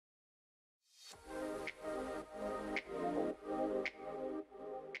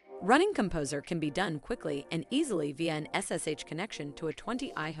Running Composer can be done quickly and easily via an SSH connection to a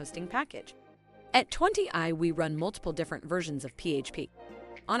 20i hosting package. At 20i, we run multiple different versions of PHP.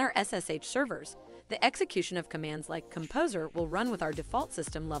 On our SSH servers, the execution of commands like Composer will run with our default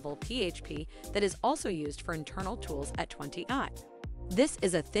system level PHP that is also used for internal tools at 20i. This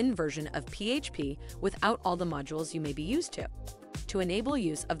is a thin version of PHP without all the modules you may be used to. To enable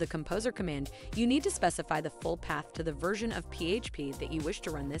use of the Composer command, you need to specify the full path to the version of PHP that you wish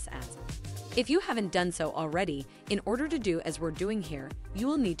to run this as. If you haven't done so already, in order to do as we're doing here, you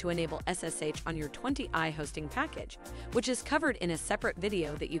will need to enable SSH on your 20i hosting package, which is covered in a separate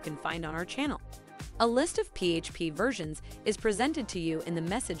video that you can find on our channel. A list of PHP versions is presented to you in the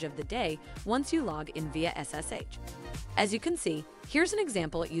message of the day once you log in via SSH. As you can see, here's an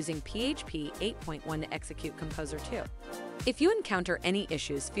example using PHP 8.1 to execute Composer 2. If you encounter any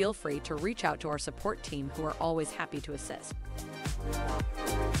issues, feel free to reach out to our support team who are always happy to assist.